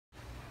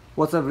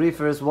What's up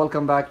reefers,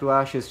 welcome back to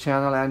Ash's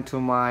channel and to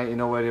my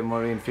innovative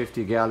marine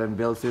 50-gallon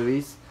build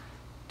series.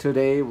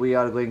 Today we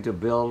are going to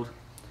build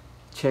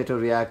Chaeto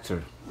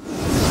Reactor.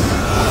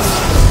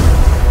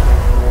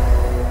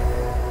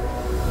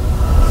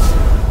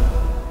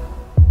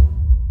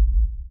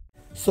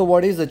 So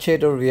what is a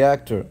Chaeto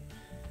Reactor?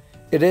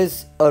 It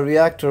is a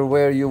reactor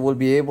where you will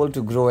be able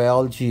to grow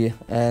algae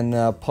and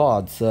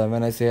pods.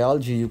 When I say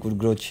algae, you could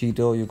grow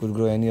Chaeto, you could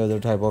grow any other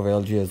type of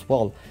algae as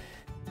well.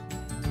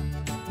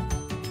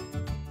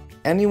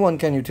 Anyone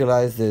can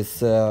utilize this,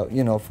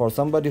 for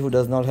somebody who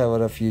does not have a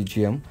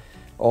refugium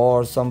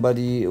or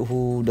somebody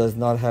who does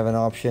not have an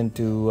option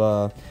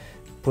to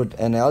put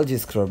an algae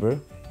scrubber.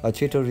 A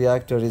Chaeto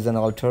reactor is an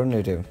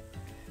alternative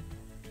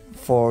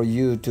for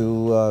you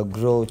to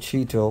grow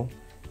Chaeto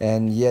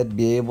and yet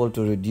be able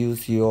to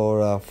reduce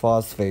your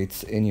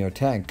phosphates in your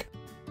tank.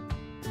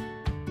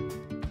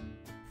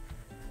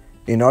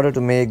 In order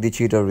to make the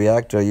Chaeto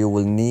reactor, you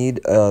will need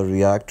a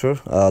reactor.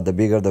 The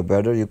bigger the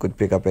better. You could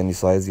pick up any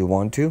size you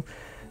want to.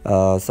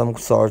 Some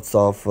sorts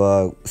of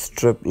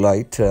strip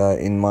light.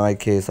 In my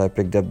case, I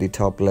picked up the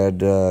top lead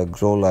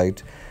grow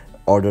light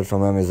ordered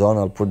from Amazon.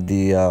 I'll put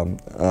the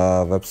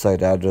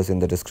website address in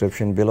the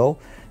description below.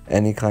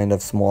 Any kind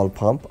of small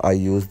pump. I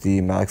use the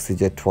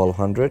MaxiJet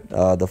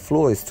 1200. The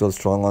flow is still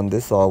strong on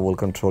this, so I will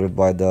control it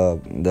by the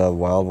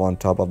valve on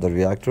top of the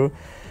reactor.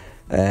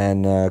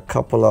 And a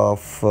couple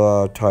of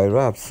tie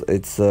wraps.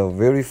 It's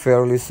very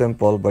fairly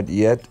simple, but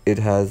yet it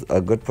has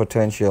a good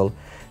potential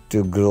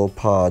to grow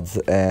pods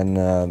and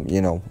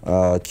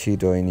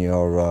Chaeto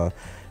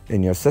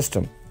in your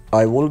system.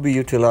 I will be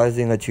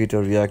utilizing a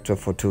Chaeto reactor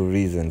for two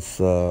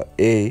reasons.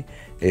 A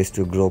is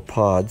to grow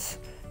pods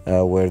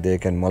where they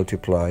can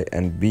multiply,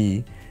 and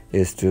B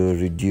is to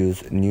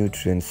reduce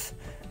nutrients.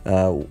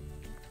 I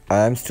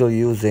am still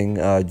using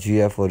a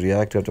GFO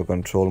reactor to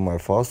control my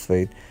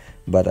phosphate,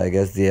 but I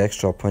guess the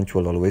extra punch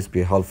will always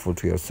be helpful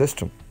to your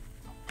system.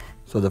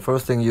 So the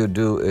first thing you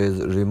do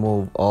is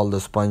remove all the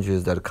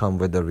sponges that come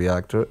with the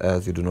reactor,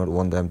 as you do not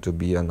want them to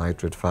be a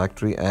nitrate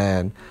factory,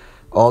 and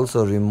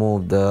also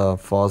remove the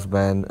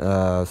phosband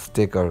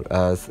sticker,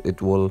 as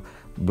it will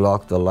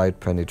block the light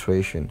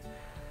penetration.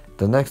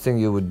 The next thing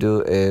you would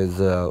do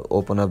is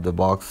open up the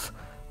box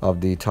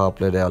of the top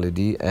LED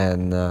LED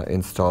and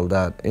install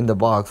that. In the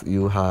box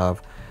you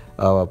have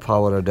a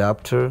power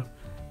adapter.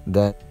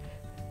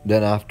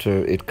 Then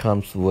after, it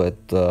comes with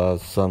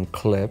some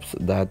clips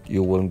that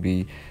you will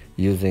be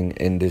using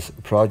in this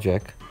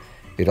project.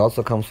 It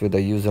also comes with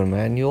a user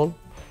manual,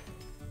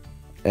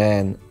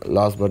 and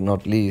last but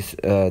not least,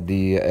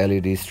 the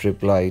LED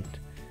strip light,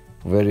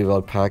 very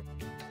well packed.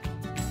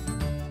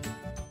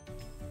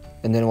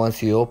 And then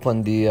once you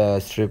open the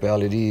strip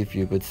LED, if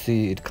you could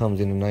see, it comes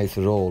in a nice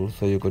roll,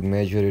 so you could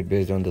measure it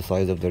based on the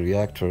size of the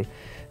reactor.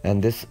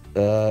 And this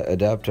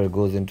adapter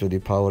goes into the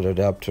power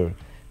adapter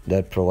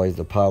that provides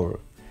the power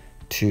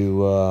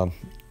to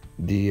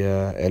the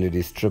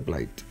LED strip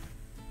light.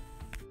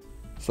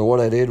 So what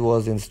I did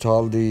was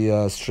install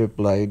the strip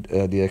light.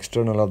 The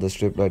external of the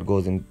strip light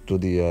goes into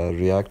the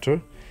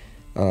reactor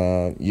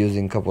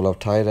using a couple of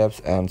tie wraps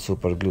and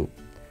super glue.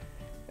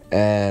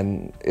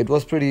 And it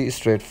was pretty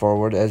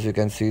straightforward. As you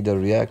can see, the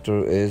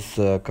reactor is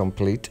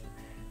complete,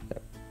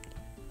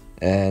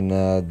 and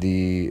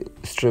the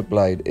strip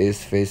light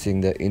is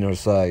facing the inner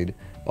side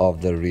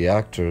of the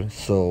reactor,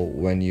 so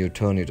when you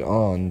turn it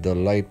on, the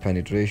light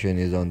penetration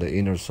is on the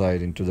inner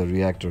side into the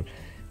reactor,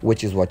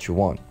 which is what you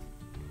want.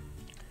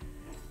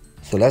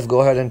 So let's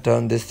go ahead and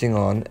turn this thing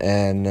on,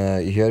 and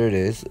here it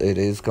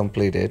is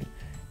completed.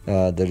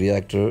 The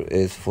reactor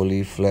is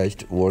fully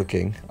fledged,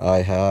 working. I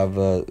have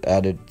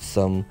added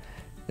some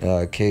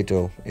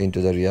Chaeto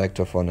into the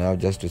reactor for now,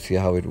 just to see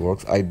how it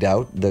works. I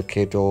doubt the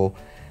Chaeto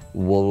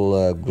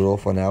will grow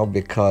for now,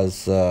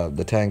 because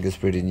the tank is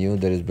pretty new.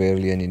 There is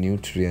barely any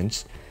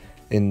nutrients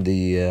in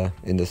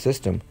the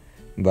system,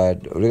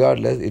 but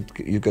regardless,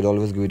 you could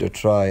always give it a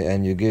try,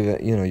 and you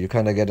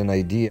kind of get an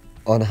idea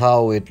on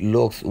how it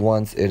looks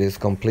once it is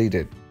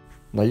completed.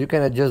 Now you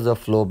can adjust the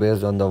flow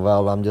based on the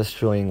valve. I'm just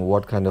showing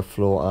what kind of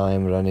flow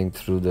I'm running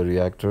through the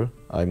reactor.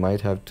 I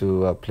might have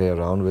to play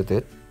around with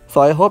it.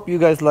 So I hope you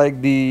guys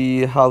like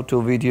the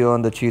how-to video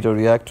on the Chaeto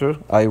reactor.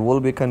 I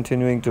will be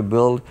continuing to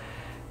build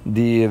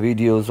the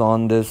videos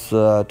on this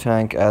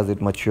tank as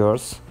it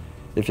matures.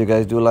 If you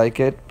guys do like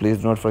it,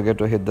 please don't forget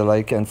to hit the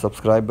like and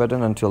subscribe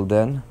button. Until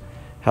then,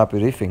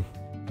 happy reefing.